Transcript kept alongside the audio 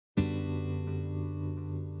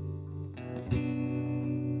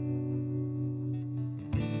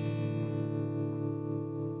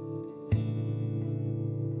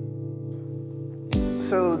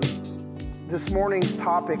So this morning's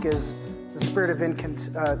topic is the spirit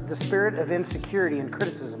of insecurity and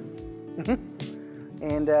criticism.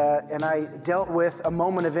 and I dealt with a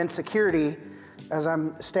moment of insecurity as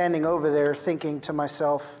I'm standing over there thinking to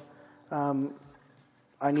myself,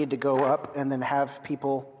 I need to go up and then have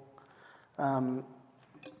people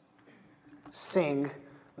sing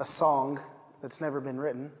a song that's never been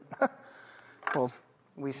written. Well,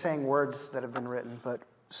 we sang words that have been written, but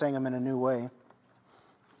sang them in a new way.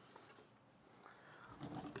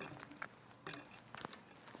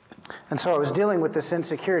 And so I was dealing with this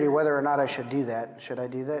insecurity, whether or not I should do that. Should I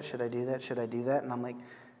do that? Should I do that? Should I do that? And I'm like,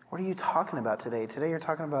 what are you talking about today? Today you're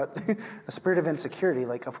talking about the spirit of insecurity.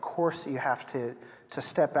 Like, of course you have to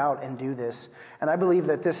step out and do this. And I believe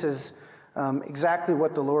that this is exactly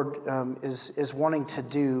what the Lord is wanting to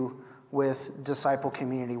do with disciple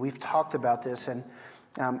community. We've talked about this, and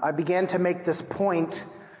I began to make this point,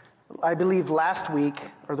 I believe last week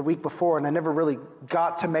or the week before, and I never really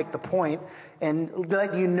got to make the point and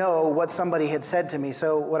let you know what somebody had said to me.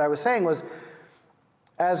 So what I was saying was,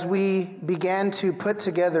 as we began to put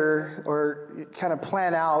together or kind of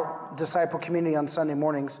plan out disciple community on Sunday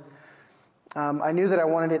mornings, I knew that I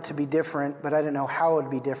wanted it to be different, but I didn't know how it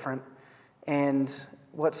would be different. And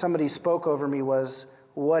what somebody spoke over me was,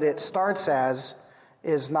 what it starts as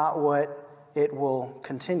is not what it will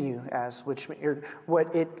continue as,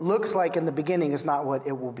 what it looks like in the beginning is not what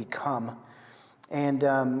it will become.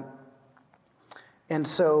 And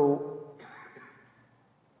so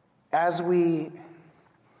as we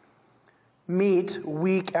meet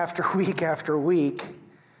week after week after week,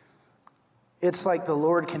 it's like the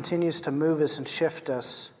Lord continues to move us and shift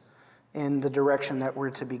us in the direction that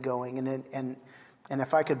we're to be going. And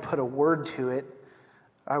if I could put a word to it,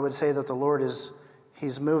 I would say that the Lord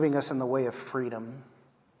He's moving us in the way of freedom.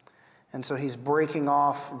 And so He's breaking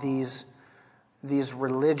off these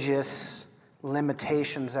religious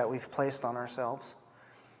limitations that we've placed on ourselves.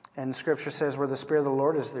 And Scripture says where the Spirit of the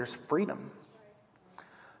Lord is, there's freedom.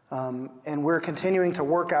 And we're continuing to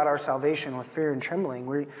work out our salvation with fear and trembling.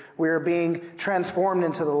 We are being transformed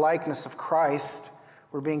into the likeness of Christ.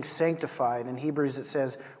 We're being sanctified. In Hebrews it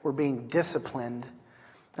says we're being disciplined.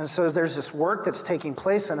 And so there's this work that's taking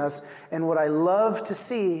place in us. And what I love to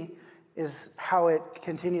see is how it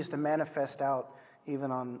continues to manifest out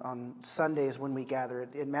even on Sundays when we gather.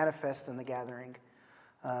 It manifests in the gathering.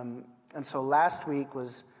 And so last week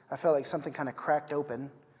I felt like something kind of cracked open.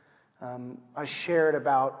 I shared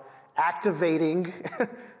about activating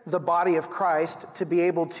the body of Christ to be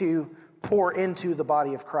able to pour into the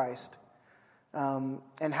body of Christ.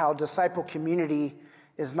 And how disciple community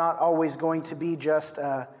is not always going to be just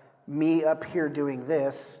me up here doing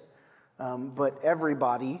this, but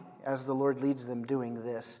everybody, as the Lord leads them, doing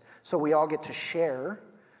this. So we all get to share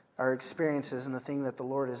our experiences and the thing that the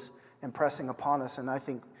Lord is impressing upon us. And I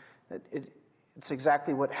think that it's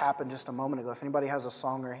exactly what happened just a moment ago. If anybody has a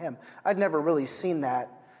song or a hymn, I'd never really seen that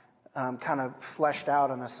kind of fleshed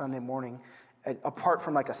out on a Sunday morning, apart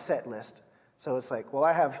from like a set list. So it's like, well,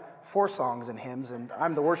 I have 4 songs and hymns, and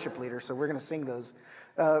I'm the worship leader, so we're going to sing those.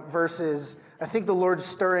 Versus, I think the Lord's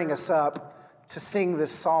stirring us up to sing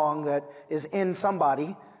this song that is in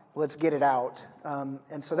somebody. Let's get it out.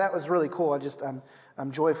 And so that was really cool.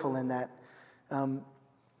 I'm joyful in that.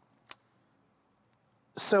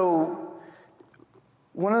 So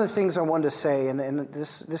one of the things I wanted to say, and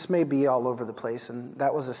this may be all over the place, and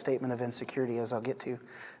that was a statement of insecurity, as I'll get to,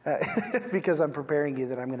 because I'm preparing you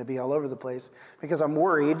that I'm going to be all over the place, because I'm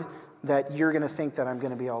worried that you're going to think that I'm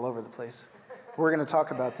going to be all over the place. We're going to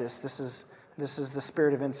talk about this. This is the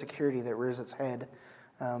spirit of insecurity that rears its head.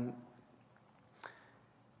 And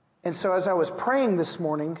so as I was praying this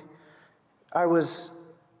morning, I was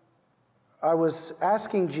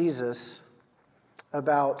asking Jesus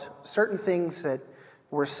about certain things that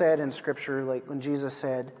were said in Scripture, like when Jesus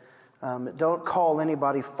said, don't call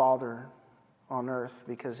anybody father on earth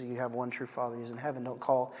because you have one true Father who's in heaven. Don't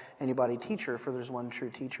call anybody teacher, for there's one true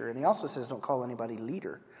teacher. And he also says don't call anybody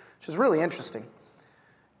leader, which is really interesting.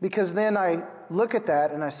 Because then I look at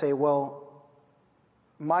that and I say, well,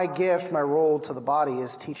 my gift, my role to the body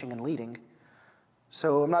is teaching and leading.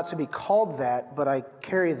 So I'm not to be called that, but I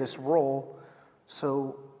carry this role.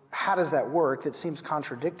 So how does that work? It seems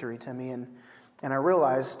contradictory to me. And I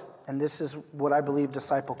realized, and this is what I believe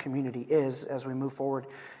disciple community is as we move forward,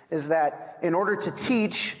 is that in order to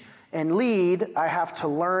teach and lead, I have to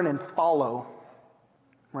learn and follow,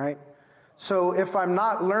 right? So if I'm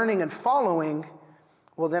not learning and following,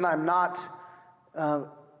 well, then I'm not,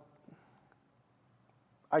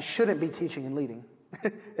 I shouldn't be teaching and leading,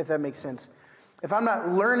 if that makes sense. If I'm not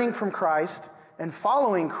learning from Christ and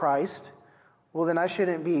following Christ, well, then I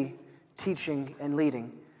shouldn't be teaching and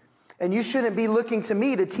leading. And you shouldn't be looking to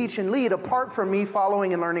me to teach and lead apart from me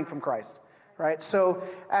following and learning from Christ, right? So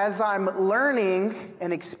as I'm learning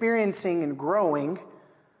and experiencing and growing,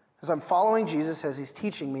 as I'm following Jesus, as he's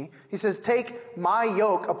teaching me, he says, take my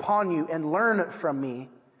yoke upon you and learn from me.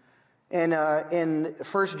 And in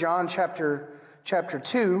 1 John chapter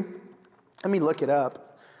 2, let me look it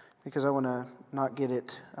up because I want to not get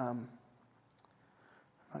it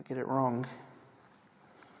wrong.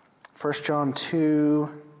 1 John 2,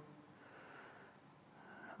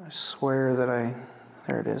 I swear that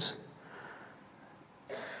there it is.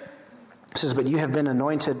 It says, but you have been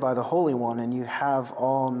anointed by the Holy One, and you have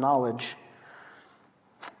all knowledge.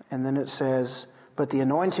 And then it says, but the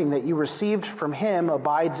anointing that you received from him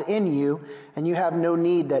abides in you, and you have no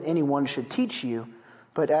need that anyone should teach you.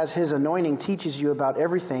 But as his anointing teaches you about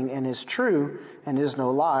everything and is true and is no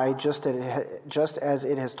lie, just as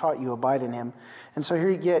it has taught you, abide in him. And so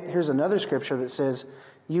here's another scripture that says,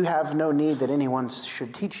 you have no need that anyone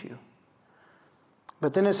should teach you.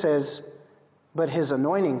 But then it says, but his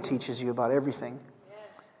anointing teaches you about everything. Yes.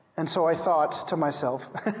 And so I thought to myself,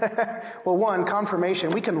 well, one,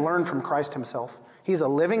 confirmation, we can learn from Christ himself. He's a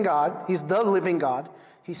living God. He's the living God.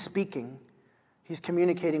 He's speaking. He's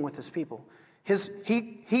communicating with his people.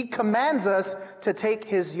 He commands us to take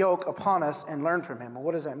his yoke upon us and learn from him. Well,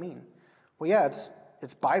 what does that mean? Well, yeah,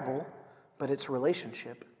 it's Bible, but it's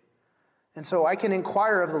relationship. And so I can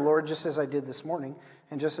inquire of the Lord just as I did this morning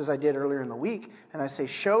and just as I did earlier in the week. And I say,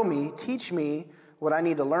 show me, teach me what I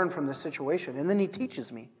need to learn from this situation. And then he teaches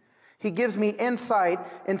me. He gives me insight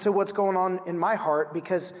into what's going on in my heart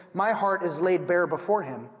because my heart is laid bare before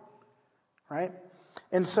him. Right?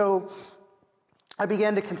 And so I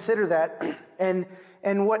began to consider that.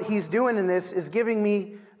 And what he's doing in this is giving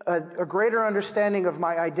me a greater understanding of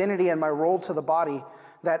my identity and my role to the body.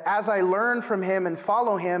 That as I learn from him and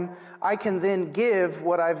follow him, I can then give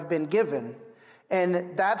what I've been given.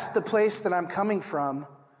 And that's the place that I'm coming from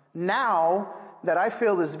now that I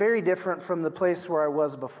feel is very different from the place where I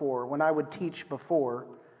was before. When I would teach before,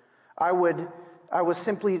 I was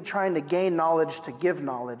simply trying to gain knowledge to give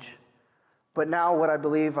knowledge. But now what I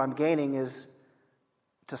believe I'm gaining is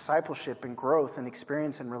discipleship and growth and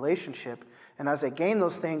experience and relationship. And as I gain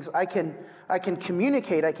those things, I can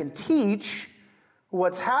communicate, I can teach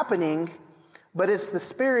what's happening, but it's the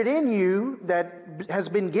Spirit in you that has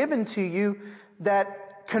been given to you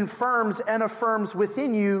that confirms and affirms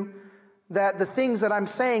within you that the things that I'm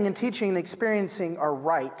saying and teaching and experiencing are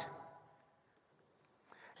right.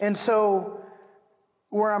 And so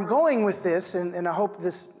where I'm going with this, and I hope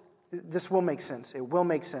this will make sense. It will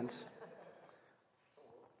make sense.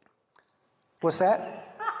 What's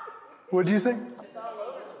that? What did you say? It's all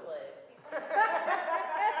over the place.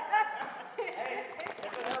 Hey, if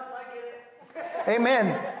it helps, I get it. Amen.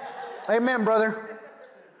 Amen, brother.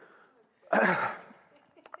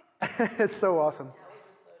 It's so awesome.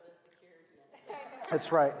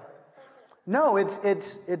 That's right. No,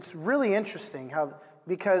 it's really interesting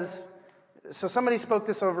because somebody spoke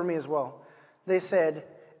this over me as well. They said,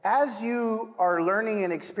 as you are learning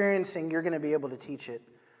and experiencing, you're going to be able to teach it.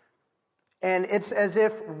 And it's as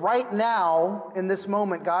if right now, in this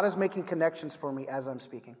moment, God is making connections for me as I'm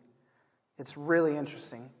speaking. It's really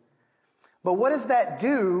interesting. But what does that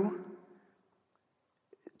do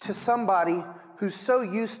to somebody who's so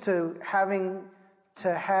used to had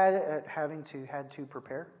to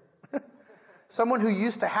prepare? Someone who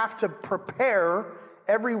used to have to prepare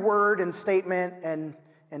every word and statement and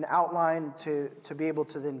outline to be able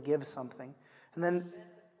to then give something. And then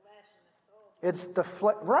it's the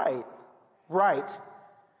flesh, right. Right.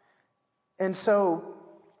 And so,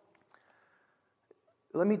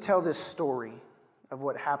 let me tell this story of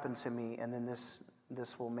what happened to me, and then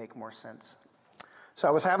this will make more sense. So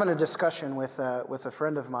I was having a discussion with a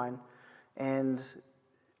friend of mine, and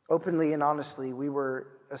openly and honestly, we were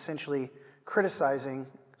essentially criticizing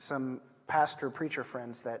some pastor preacher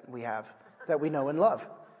friends that we have, that we know and love.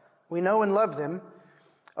 We know and love them.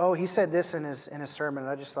 Oh, he said this in his sermon, and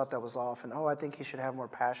I just thought that was off. And I think he should have more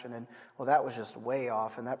passion. And well, that was just way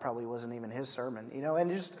off, and that probably wasn't even his sermon. And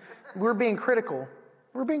just we're being critical.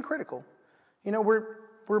 We're being critical.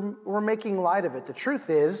 We're making light of it. The truth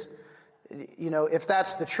is, if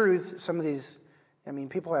that's the truth, some of these,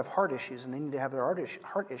 people have heart issues, and they need to have their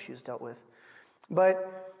heart issues dealt with. But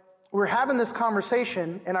we're having this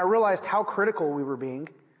conversation, and I realized how critical we were being.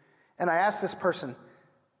 And I asked this person,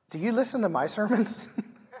 "Do you listen to my sermons?"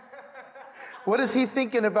 What is he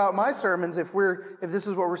thinking about my sermons if this is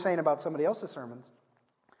what we're saying about somebody else's sermons?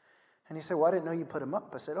 And he said, "Well, I didn't know you put them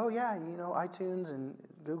up." I said, "Oh, yeah, iTunes and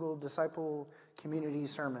Google Disciple community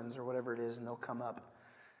sermons or whatever it is, and they'll come up.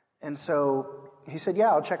 And so he said, yeah,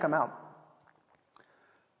 I'll check them out.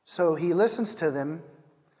 So he listens to them,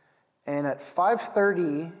 and at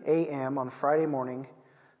 5:30 a.m. on Friday morning,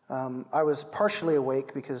 I was partially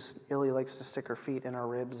awake because Illy likes to stick her feet in our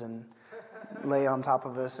ribs and lay on top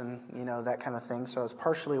of us and, that kind of thing. So I was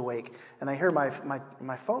partially awake, and I hear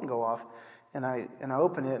my phone go off, and I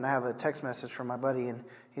open it, and I have a text message from my buddy, and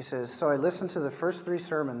he says, so I listened to the first 3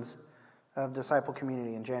 sermons of Disciple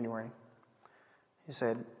Community in January. He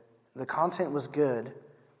said, the content was good,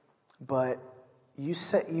 but you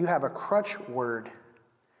have a crutch word.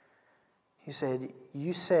 He said,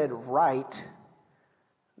 you said right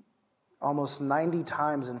almost 90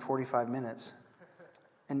 times in 45 minutes.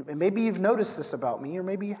 And maybe you've noticed this about me, or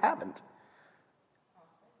maybe you haven't.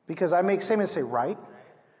 Because I make statements say, right,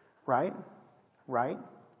 like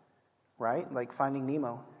Finding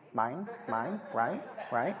Nemo. Mine, right.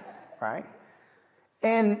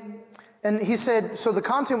 And he said, so the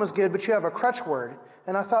content was good, but you have a crutch word.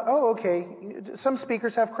 And I thought, oh, okay. Some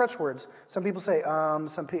speakers have crutch words. Some people say,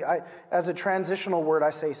 as a transitional word,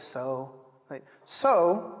 I say so. Like,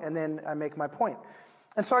 so, and then I make my point.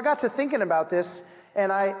 And so I got to thinking about this,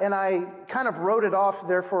 and I kind of wrote it off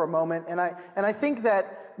there for a moment. And I think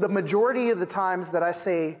that the majority of the times that I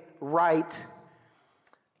say right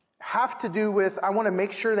have to do with, I want to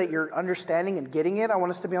make sure that you're understanding and getting it. I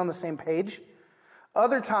want us to be on the same page.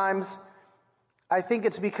 Other times, I think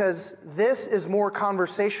it's because this is more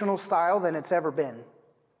conversational style than it's ever been.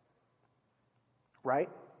 Right?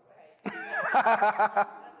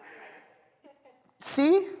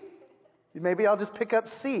 C? Maybe I'll just pick up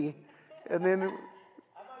C. And then... I might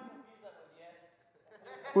confuse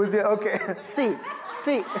that with yes. Okay,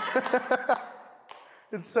 C.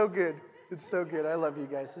 It's so good. It's so good. I love you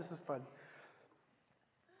guys. This is fun.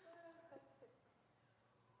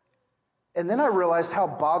 And then I realized how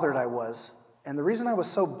bothered I was. And the reason I was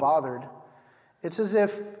so bothered, it's as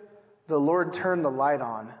if the Lord turned the light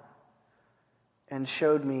on and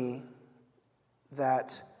showed me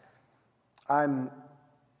that I'm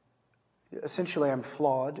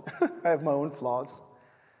flawed. I have my own flaws.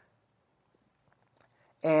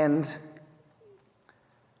 And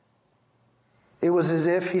it was as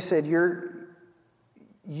if he said,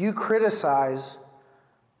 you criticize,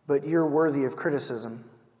 but you're worthy of criticism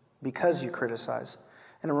because you criticize.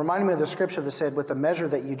 And it reminded me of the scripture that said, with the measure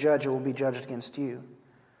that you judge, it will be judged against you.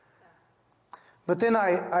 But then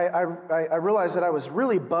I realized that I was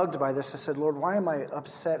really bugged by this. I said, Lord, why am I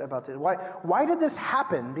upset about this? Why did this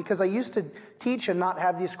happen? Because I used to teach and not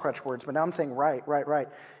have these crutch words, but now I'm saying right.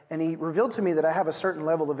 And he revealed to me that I have a certain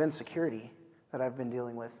level of insecurity that I've been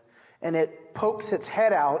dealing with. And it pokes its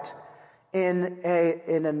head out in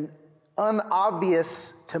an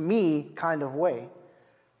unobvious, to me, kind of way.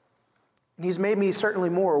 And he's made me certainly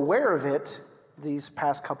more aware of it these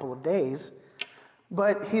past couple of days.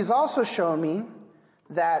 But he's also shown me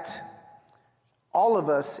that all of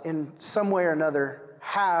us in some way or another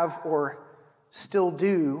have or still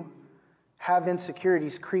do have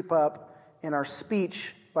insecurities creep up in our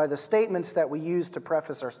speech by the statements that we use to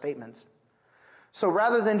preface our statements. So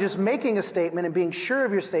rather than just making a statement and being sure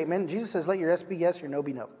of your statement, Jesus says, let your yes be yes, your no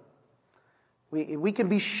be no. We can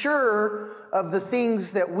be sure of the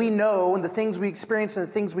things that we know and the things we experience and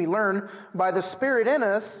the things we learn by the Spirit in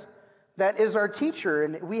us that is our teacher.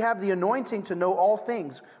 And we have the anointing to know all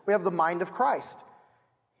things. We have the mind of Christ.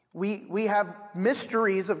 We have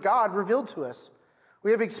mysteries of God revealed to us.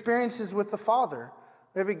 We have experiences with the Father.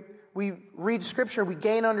 We read Scripture. We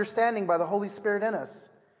gain understanding by the Holy Spirit in us.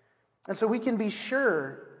 And so we can be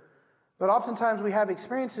sure. But oftentimes we have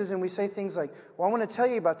experiences and we say things like, well, I want to tell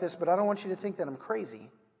you about this, but I don't want you to think that I'm crazy.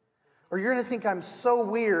 Or you're going to think I'm so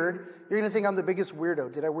weird. You're going to think I'm the biggest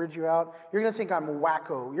weirdo. Did I weird you out? You're going to think I'm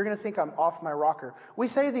wacko. You're going to think I'm off my rocker. We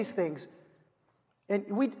say these things. And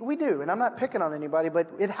we do. And I'm not picking on anybody,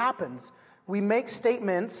 but it happens. We make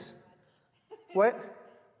statements. What?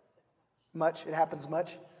 Much. It happens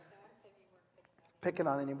much. Picking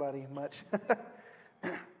on anybody much.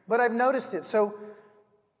 But I've noticed it. So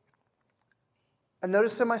I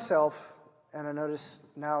noticed it myself, and I notice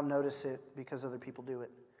it because other people do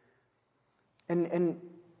it. And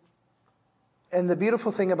the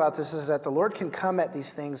beautiful thing about this is that the Lord can come at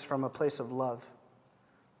these things from a place of love.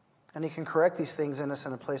 And He can correct these things in us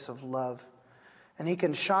in a place of love. And He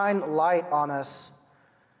can shine light on us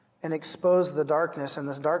and expose the darkness. And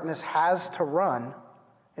this darkness has to run.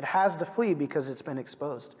 It has to flee because it's been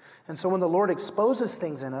exposed. And so when the Lord exposes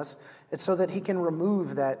things in us, it's so that He can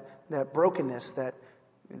remove that brokenness, that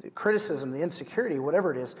criticism, the insecurity, whatever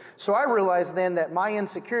it is. So I realized then that my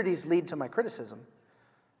insecurities lead to my criticism.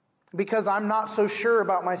 because I'm not so sure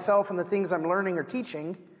about myself and the things I'm learning or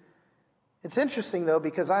teaching. It's interesting, though,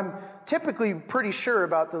 because I'm typically pretty sure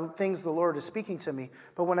about the things the Lord is speaking to me.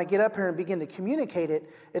 But when I get up here and begin to communicate it,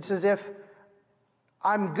 it's as if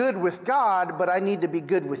I'm good with God, but I need to be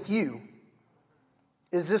good with you.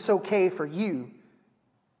 Is this okay for you?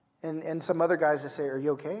 And some other guys that say, are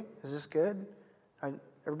you okay? Is this good?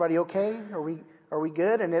 Everybody okay? Are we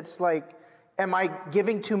good? And it's like, am I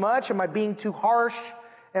giving too much? Am I being too harsh?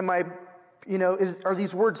 Am I, are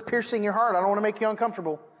these words piercing your heart? I don't want to make you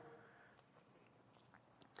uncomfortable.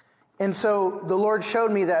 And so the Lord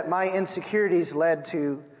showed me that my insecurities led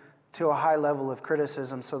to a high level of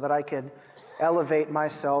criticism so that I could elevate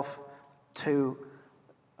myself to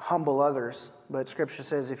humble others. But Scripture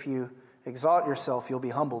says if you exalt yourself, you'll be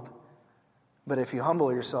humbled. But if you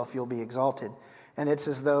humble yourself, you'll be exalted. And it's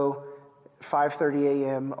as though 5:30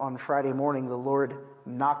 a.m. on Friday morning, the Lord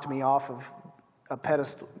knocked me off of a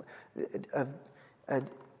pedestal.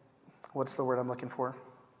 What's the word I'm looking for?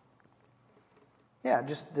 Yeah,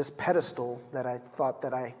 just this pedestal that I thought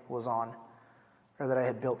that I was on, or that I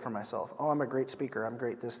had built for myself. Oh, I'm a great speaker. I'm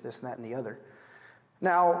great this, and that, and the other.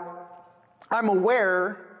 Now, I'm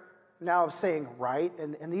aware now of saying right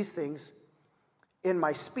and these things in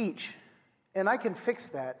my speech, and I can fix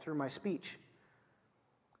that through my speech.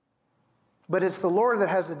 But it's the Lord that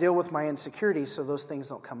has to deal with my insecurities so those things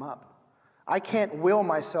don't come up. I can't will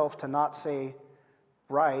myself to not say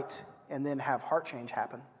right and then have heart change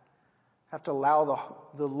happen. I have to allow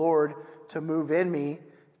the Lord to move in me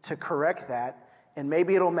to correct that. And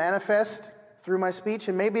maybe it'll manifest through my speech,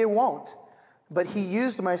 and maybe it won't. But He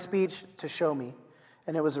used my speech to show me.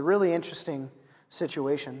 And it was a really interesting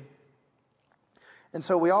situation. And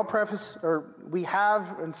so we all preface, or we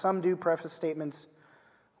have, and some do preface statements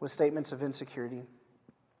with statements of insecurity.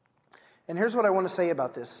 And here's what I want to say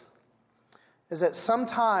about this, is that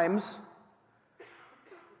sometimes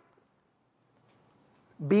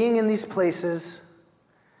being in these places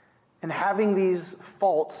and having these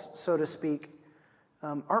faults, so to speak,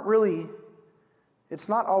 it's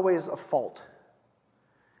not always a fault.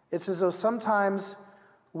 It's as though sometimes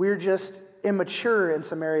we're just immature in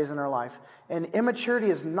some areas in our life. And immaturity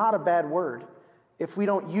is not a bad word if we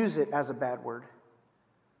don't use it as a bad word.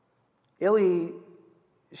 Illy,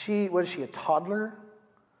 was she a toddler?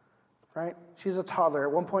 Right? She's a toddler.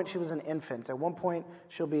 At one point, she was an infant. At one point,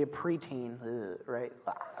 she'll be a preteen, right?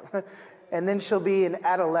 And then she'll be an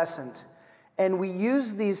adolescent. And we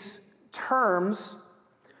use these terms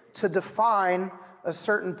to define a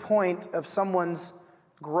certain point of someone's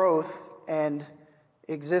growth and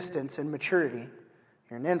existence and maturity.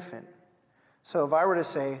 You're an infant. So if I were to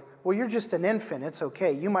say, well, you're just an infant, it's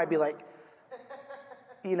okay. You might be like,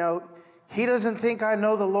 he doesn't think I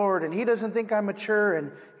know the Lord, and he doesn't think I'm mature,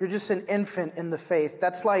 and you're just an infant in the faith.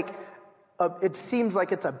 That's like, it seems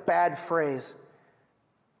like it's a bad phrase.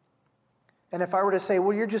 And if I were to say,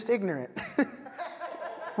 well, you're just ignorant,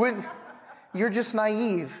 when you're just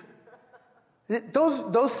naive,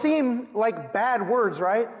 those seem like bad words,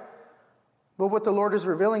 right? But what the Lord is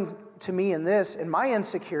revealing to me in this, in my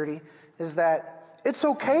insecurity, is that it's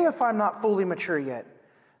okay if I'm not fully mature yet,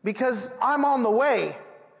 because I'm on the way.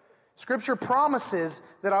 Scripture promises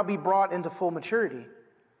that I'll be brought into full maturity.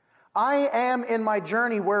 I am in my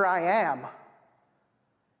journey where I am.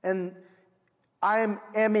 And I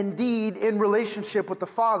am indeed in relationship with the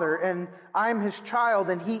Father, and I'm His child,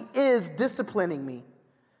 and He is disciplining me.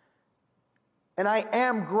 And I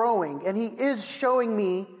am growing, and He is showing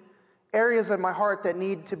me areas of my heart that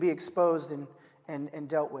need to be exposed and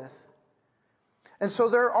dealt with. And so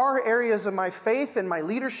there are areas of my faith and my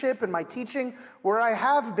leadership and my teaching where I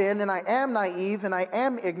have been, and I am naive, and I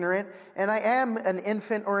am ignorant, and I am an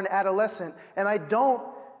infant or an adolescent, and I don't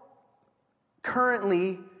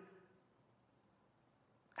currently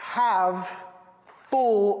have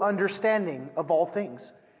full understanding of all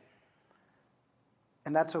things.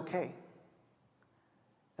 And that's okay.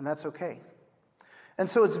 And that's okay. And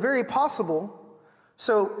so it's very possible.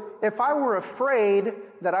 So if I were afraid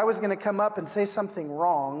that I was going to come up and say something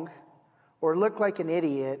wrong, or look like an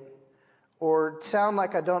idiot, or sound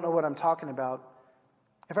like I don't know what I'm talking about,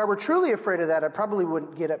 if I were truly afraid of that, I probably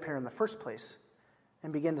wouldn't get up here in the first place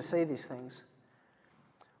and begin to say these things.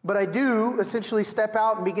 But I do essentially step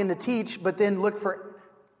out and begin to teach, but then look for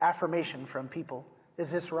affirmation from people. Is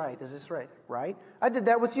this right? Is this right? Right? I did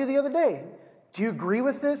that with you the other day. Do you agree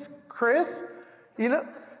with this, Chris?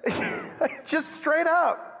 Just straight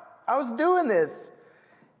up. I was doing this.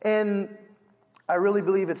 And I really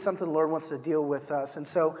believe it's something the Lord wants to deal with us. And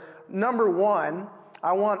so, number one,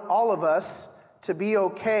 I want all of us to be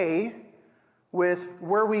okay with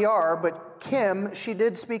where we are, but Kim, she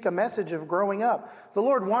did speak a message of growing up. The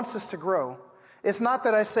Lord wants us to grow. It's not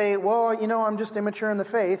that I say, well, I'm just immature in the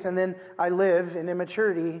faith, and then I live in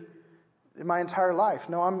immaturity my entire life.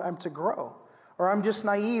 No, I'm to grow. Or I'm just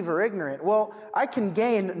naive or ignorant. Well, I can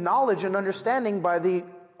gain knowledge and understanding by the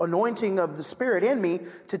anointing of the Spirit in me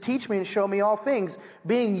to teach me and show me all things.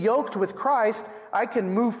 Being yoked with Christ, I can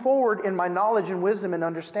move forward in my knowledge and wisdom and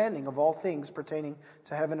understanding of all things pertaining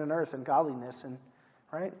to heaven and earth and godliness. And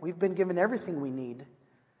right, we've been given everything we need.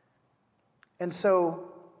 And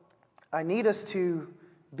so I need us to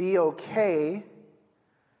be okay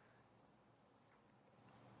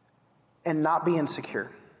and not be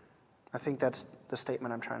insecure. I think that's the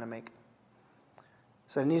statement I'm trying to make.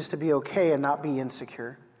 So it needs to be okay and not be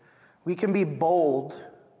insecure. We can be bold.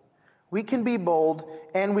 We can be bold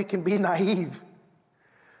and we can be naive.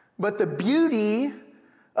 But the beauty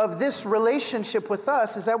of this relationship with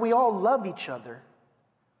us is that we all love each other.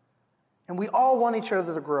 And we all want each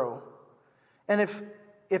other to grow. And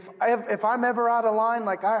if I'm ever out of line,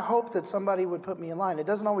 like I hope that somebody would put me in line. It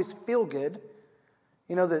doesn't always feel good.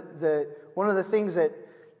 One of the things that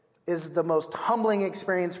is the most humbling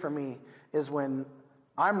experience for me is when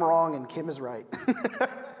I'm wrong and Kim is right.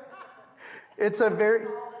 It's a very...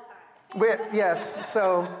 Yes,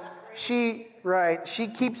 so she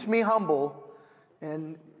keeps me humble,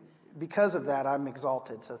 and because of that, I'm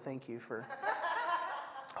exalted. So thank you for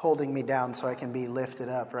holding me down so I can be lifted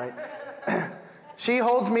up, right? She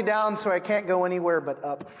holds me down so I can't go anywhere but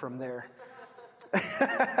up from there.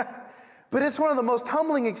 But it's one of the most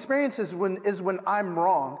humbling experiences when I'm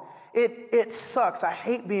wrong. It sucks. I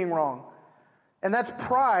hate being wrong. And that's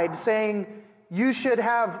pride saying you should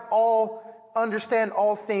understand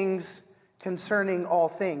all things concerning all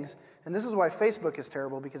things. And this is why Facebook is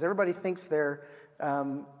terrible, because everybody thinks they're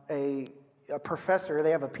a professor.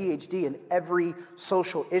 They have a PhD in every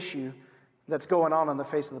social issue that's going on the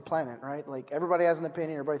face of the planet, right? Like everybody has an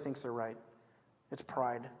opinion. Everybody thinks they're right. It's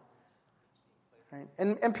pride. Right?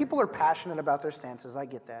 And people are passionate about their stances. I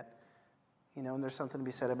get that. And there's something to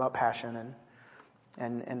be said about passion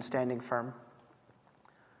and standing firm.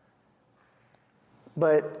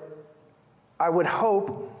 But I would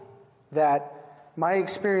hope that my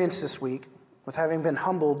experience this week, with having been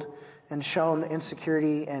humbled and shown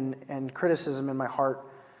insecurity and criticism in my heart,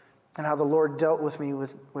 and how the Lord dealt with me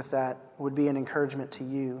with that, would be an encouragement to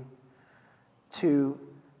you to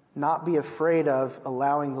not be afraid of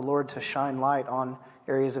allowing the Lord to shine light on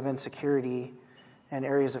areas of insecurity and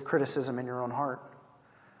areas of criticism in your own heart.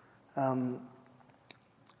 And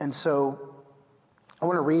so I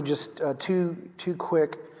want to read just two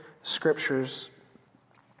quick scriptures,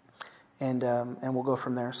 and we'll go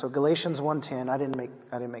from there. So Galatians 1:10. I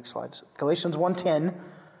didn't make slides. Galatians 1:10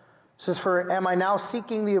 says, "For am I now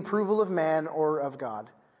seeking the approval of man or of God?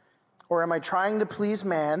 Or am I trying to please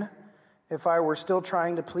man? If I were still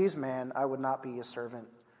trying to please man, I would not be a servant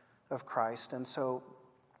of Christ." And so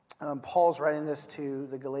Paul's writing this to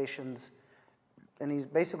the Galatians, and he's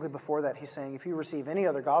basically before that, he's saying, if you receive any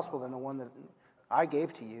other gospel than the one that I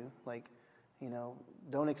gave to you,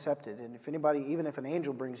 don't accept it. And if anybody, even if an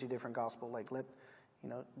angel brings you a different gospel,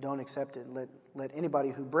 don't accept it. Let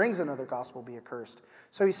anybody who brings another gospel be accursed.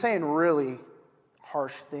 So he's saying really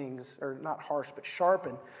harsh things, or not harsh, but sharp,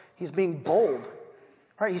 and he's being bold.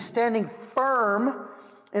 Right? He's standing firm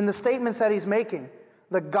in the statements that he's making.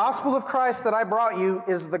 The gospel of Christ that I brought you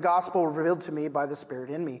is the gospel revealed to me by the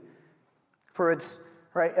Spirit in me. For it's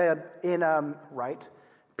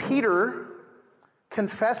Peter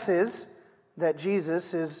confesses that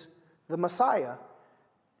Jesus is the Messiah.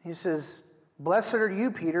 He says, "Blessed are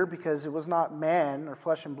you, Peter, because it was not man or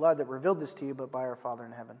flesh and blood that revealed this to you, but by our Father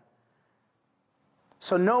in heaven."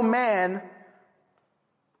 So no man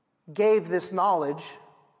gave this knowledge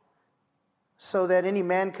so that any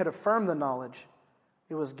man could affirm the knowledge.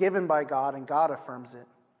 It was given by God, and God affirms it.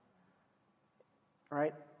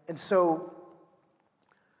 Right? And so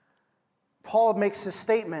Paul makes this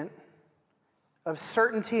statement of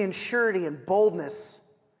certainty and surety and boldness.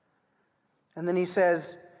 And then he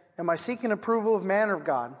says, am I seeking approval of man or of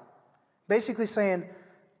God? Basically saying,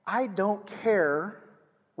 I don't care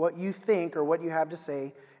what you think or what you have to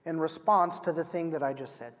say in response to the thing that I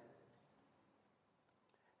just said.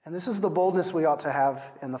 And this is the boldness we ought to have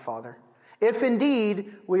in the Father, if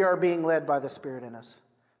indeed we are being led by the Spirit in us,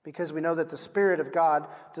 because we know that the Spirit of God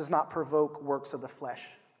does not provoke works of the flesh.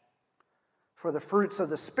 For the fruits of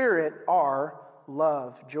the Spirit are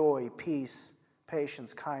love, joy, peace,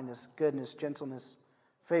 patience, kindness, goodness, gentleness,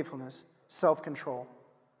 faithfulness, self-control.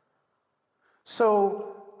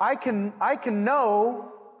 So I can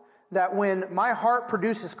know that when my heart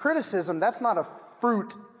produces criticism, that's not a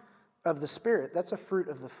fruit of the Spirit. That's a fruit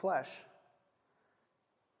of the flesh.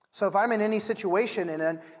 So if I'm in any situation,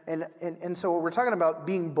 and so we're talking about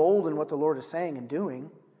being bold in what the Lord is saying and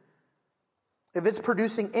doing, if it's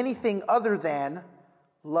producing anything other than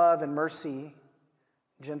love and mercy,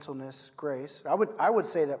 gentleness, grace, I would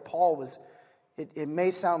say that Paul was, it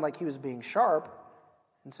may sound like he was being sharp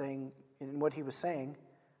in saying, in what he was saying,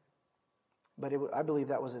 but I believe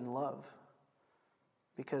that was in love.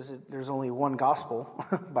 Because there's only one gospel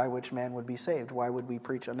by which man would be saved. Why would we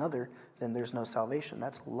preach another? Then there's no salvation.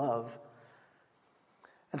 That's love.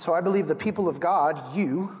 And so I believe the people of God,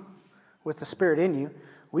 you, with the Spirit in you,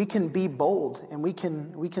 we can be bold and we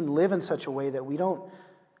can live in such a way that we don't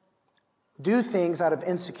do things out of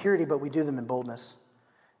insecurity, but we do them in boldness.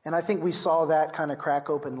 And I think we saw that kind of crack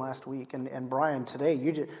open last week. And Brian, today,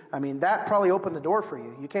 that probably opened the door for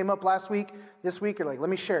you. You came up last week, this week, you're like, let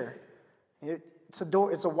me share. It's a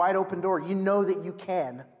door. It's a wide open door. You know that you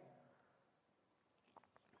can.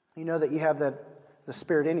 You know that you have the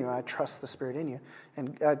Spirit in you. I trust the Spirit in you.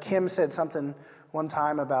 And Kim said something one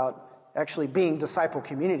time about actually being disciple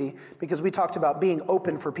community, because we talked about being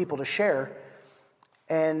open for people to share.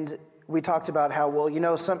 And we talked about how,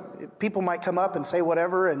 some people might come up and say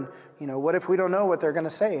whatever, and, what if we don't know what they're going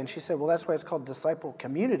to say? And she said, well, that's why it's called disciple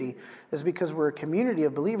community, is because we're a community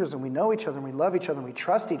of believers and we know each other and we love each other and we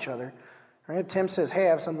trust each other. Right? If Tim says, hey, I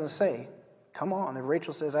have something to say, come on. If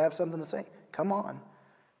Rachel says, I have something to say, come on.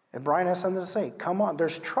 If Brian has something to say, come on.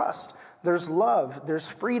 There's trust, there's love, there's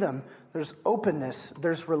freedom, there's openness,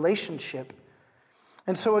 there's relationship.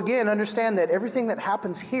 And so again, understand that everything that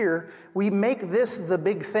happens here, we make this the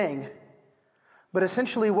big thing. But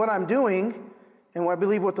essentially what I'm doing, and what I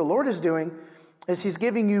believe what the Lord is doing, is He's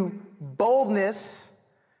giving you boldness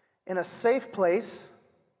in a safe place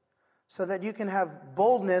so that you can have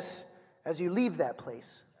boldness as you leave that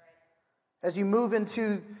place. As you move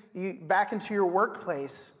back into your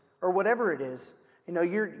workplace or whatever it is.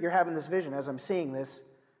 You're having this vision. As I'm seeing this,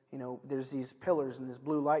 there's these pillars and this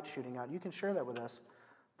blue light shooting out. You can share that with us.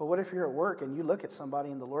 But what if you're at work and you look at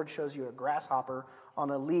somebody and the Lord shows you a grasshopper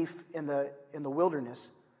on a leaf in the wilderness,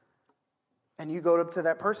 and you go up to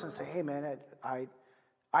that person and say, hey man,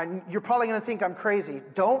 you're probably going to think I'm crazy.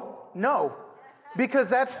 Don't. No. Because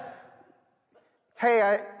that's,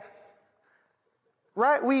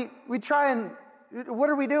 right? We try and, what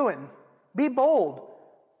are we doing? Be bold.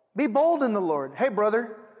 Be bold in the Lord. Hey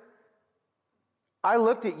brother, I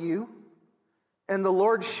looked at you and the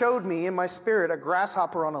Lord showed me in my spirit a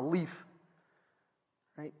grasshopper on a leaf.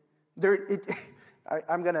 Right?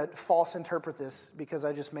 I'm going to false interpret this because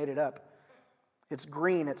I just made it up. It's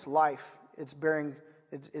green, it's life, it's bearing,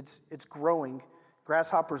 it's growing.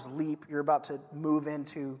 Grasshoppers leap, you're about to move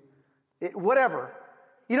into it, whatever.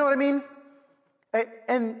 You know what I mean?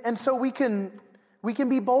 And so we can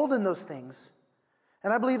be bold in those things.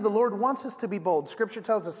 And I believe the Lord wants us to be bold. Scripture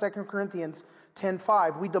tells us, 2 Corinthians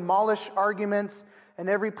 10:5, we demolish arguments and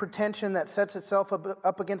every pretension that sets itself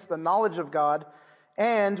up against the knowledge of God,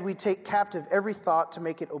 and we take captive every thought to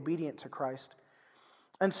make it obedient to Christ.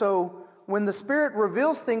 And so when the Spirit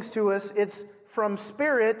reveals things to us, it's from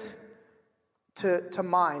spirit to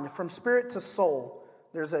mind, from spirit to soul.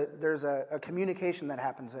 There's a communication that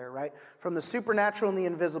happens there, right? From the supernatural and the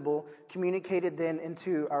invisible, communicated then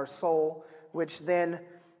into our soul, which then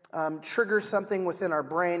triggers something within our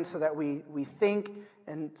brain so that we think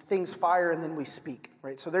and things fire and then we speak,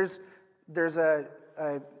 right? So there's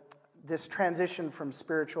this transition from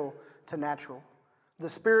spiritual to natural. The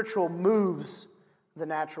spiritual moves the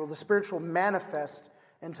natural. The spiritual manifests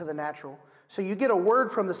into the natural. So you get a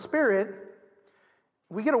word from the Spirit.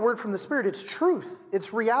 We get a word from the Spirit. It's truth.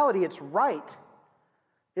 It's reality. It's right.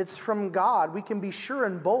 It's from God. We can be sure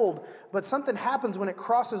and bold. But something happens when it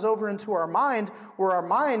crosses over into our mind, where our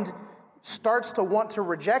mind starts to want to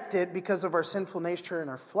reject it because of our sinful nature and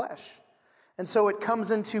our flesh. And so it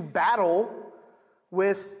comes into battle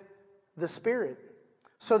with the Spirit.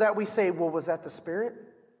 So that we say, well, was that the Spirit?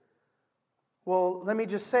 Well, let me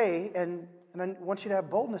just say, and I want you to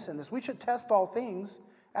have boldness in this. We should test all things,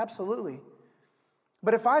 absolutely.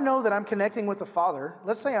 But if I know that I'm connecting with the Father,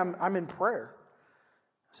 let's say I'm in prayer.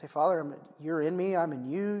 I say, Father, you're in me, I'm in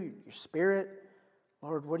you, your Spirit.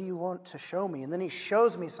 Lord, what do you want to show me? And then He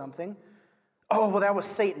shows me something. Oh, well, that was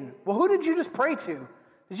Satan. Well, who did you just pray to?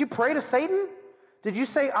 Did you pray to Satan? Did you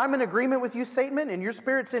say, I'm in agreement with you, Satan, and your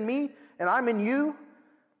Spirit's in me, and I'm in you?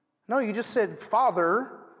 No, you just said,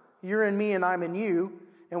 Father, you're in me and I'm in you.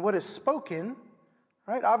 And what is spoken,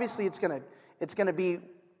 right? Obviously, it's going to be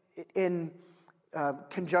in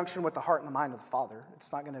conjunction with the heart and the mind of the Father.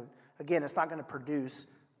 It's not going to produce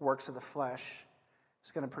works of the flesh.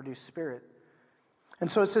 It's going to produce spirit.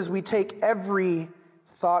 And so it says we take every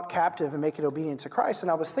thought captive and make it obedient to Christ.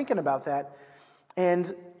 And I was thinking about that,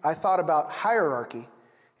 and I thought about hierarchy.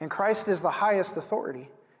 And Christ is the highest authority.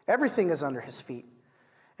 Everything is under his feet.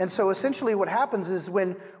 And so essentially what happens is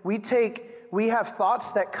when we have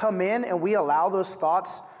thoughts that come in and we allow those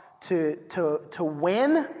thoughts to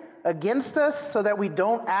win against us so that we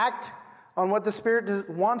don't act on what the Spirit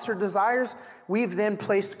wants or desires, we've then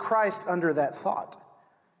placed Christ under that thought.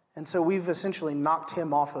 And so we've essentially knocked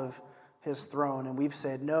him off of his throne, and we've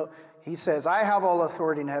said, no, he says, I have all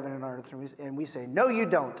authority in heaven and earth. And we say, no, you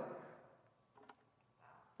don't.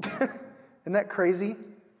 Isn't that crazy?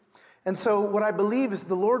 And so what I believe is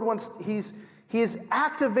the Lord he is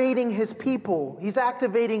activating his people. He's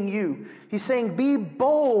activating you. He's saying, be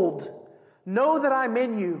bold. Know that I'm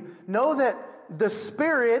in you. Know that the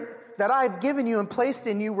Spirit that I've given you and placed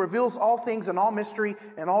in you reveals all things and all mystery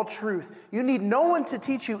and all truth. You need no one to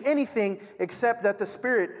teach you anything except that the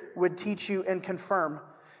Spirit would teach you and confirm.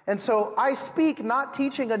 And so I speak not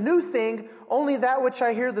teaching a new thing, only that which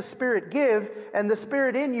I hear the Spirit give, and the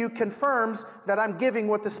Spirit in you confirms that I'm giving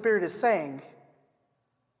what the Spirit is saying.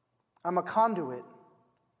 I'm a conduit.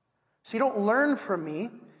 So you don't learn from me.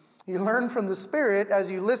 You learn from the Spirit as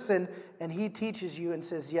you listen, and he teaches you and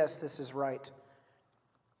says, yes, this is right.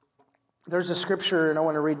 There's a scripture, and I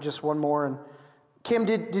want to read just one more. And Kim,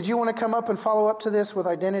 did you want to come up and follow up to this with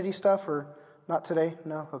identity stuff, or not today?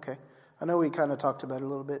 No? Okay. I know we kind of talked about it a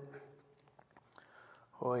little bit.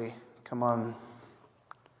 Oi, come on.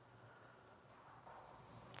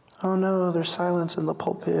 Oh no, there's silence in the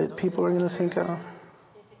pulpit. People are going to think,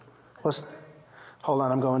 hold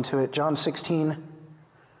on, I'm going to it. John 16.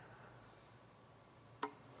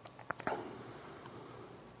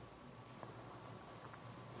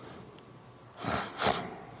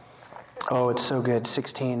 Oh, it's so good.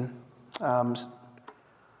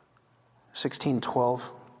 16:12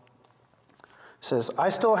 says, I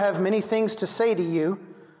still have many things to say to you,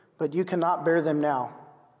 but you cannot bear them now.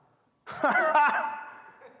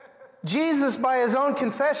 Jesus, by his own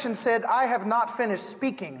confession, said, I have not finished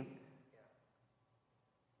speaking.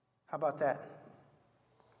 How about that?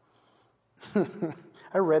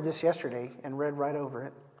 I read this yesterday and read right over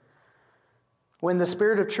it. When the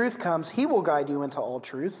Spirit of truth comes, he will guide you into all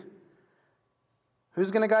truth. Who's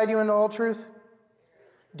going to guide you into all truth?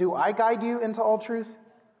 Do I guide you into all truth?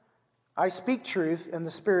 I speak truth, and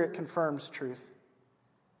the Spirit confirms truth.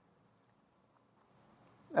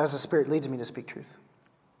 As the Spirit leads me to speak truth.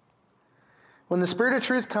 When the Spirit of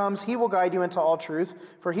truth comes, he will guide you into all truth,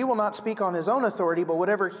 for he will not speak on his own authority, but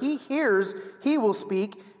whatever he hears, he will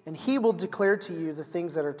speak, and he will declare to you the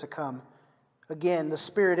things that are to come. Again, the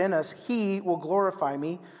Spirit in us, he will glorify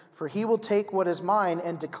me, for he will take what is mine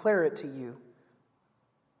and declare it to you.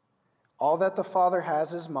 All that the Father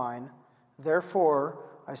has is mine. Therefore,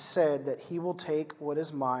 I said that he will take what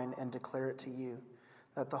is mine and declare it to you.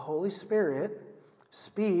 That the Holy Spirit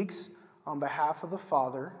speaks on behalf of the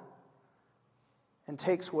Father and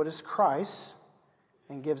takes what is Christ's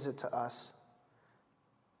and gives it to us.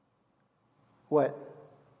 What?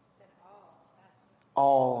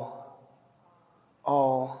 All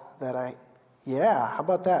that I... Yeah, how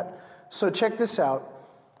about that? So check this out.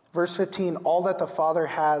 Verse 15, all that the Father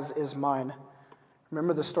has is mine.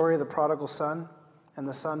 Remember the story of the prodigal son? And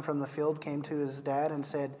the son from the field came to his dad and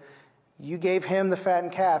said, you gave him the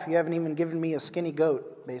fattened calf. You haven't even given me a skinny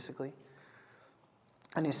goat, basically.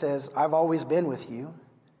 And he says, I've always been with you,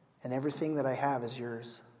 and everything that I have is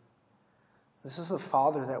yours. This is the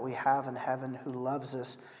Father that we have in heaven who loves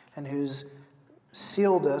us and who's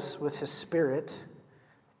sealed us with his Spirit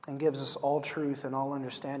and gives us all truth and all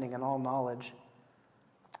understanding and all knowledge.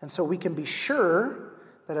 And so we can be sure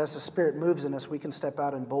that as the Spirit moves in us, we can step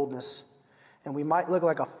out in boldness. And we might look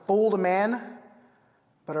like a fool to man,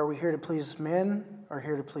 but are we here to please men or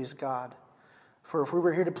here to please God? For if we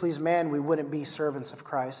were here to please man, we wouldn't be servants of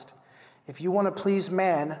Christ. If you want to please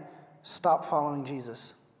man, stop following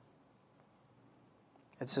Jesus.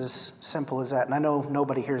 It's as simple as that. And I know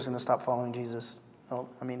nobody here is going to stop following Jesus. No,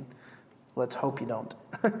 let's hope you don't.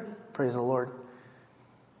 Praise the Lord.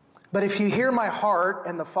 But if you hear my heart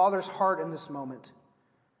and the Father's heart in this moment,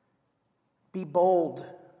 be bold.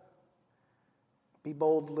 Be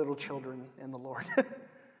bold, little children in the Lord.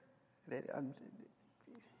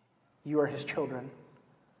 You are his children.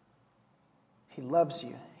 He loves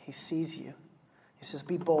you. He sees you. He says,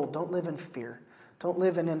 be bold. Don't live in fear. Don't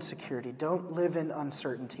live in insecurity. Don't live in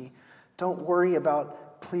uncertainty. Don't worry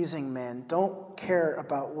about pleasing man. Don't care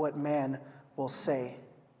about what man will say.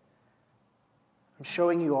 I'm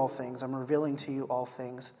showing you all things. I'm revealing to you all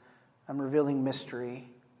things. I'm revealing mystery.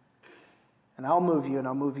 And I'll move you, and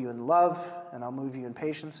I'll move you in love, and I'll move you in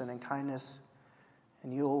patience and in kindness,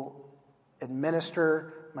 and you'll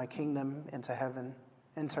administer my kingdom into heaven,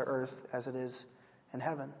 into earth as it is in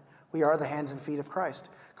heaven. We are the hands and feet of Christ.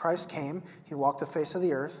 Christ came, he walked the face of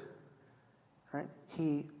the earth, right?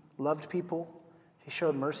 He loved people, he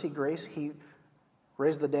showed mercy, grace, he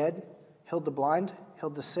raised the dead, healed the blind,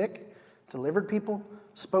 healed the sick, delivered people,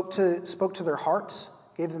 spoke to their hearts,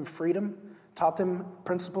 gave them freedom, taught them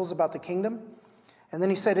principles about the kingdom. And then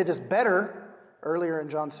he said it is better, earlier in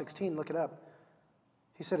John 16, look it up.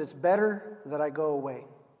 He said it's better that I go away.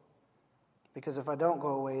 Because if I don't go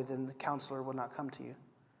away, then the counselor will not come to you.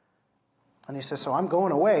 And he says, so I'm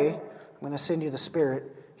going away. I'm going to send you the Spirit.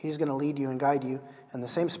 He's going to lead you and guide you. And the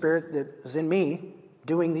same Spirit that is in me,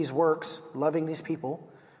 doing these works, loving these people,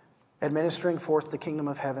 administering forth the kingdom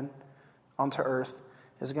of heaven onto earth,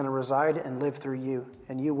 is going to reside and live through you.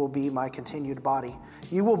 And you will be my continued body.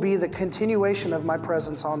 You will be the continuation of my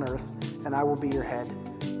presence on earth, and I will be your head.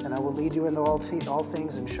 And I will lead you into all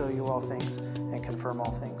things and show you all things and confirm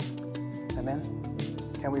all things. Amen?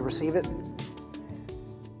 Can we receive it?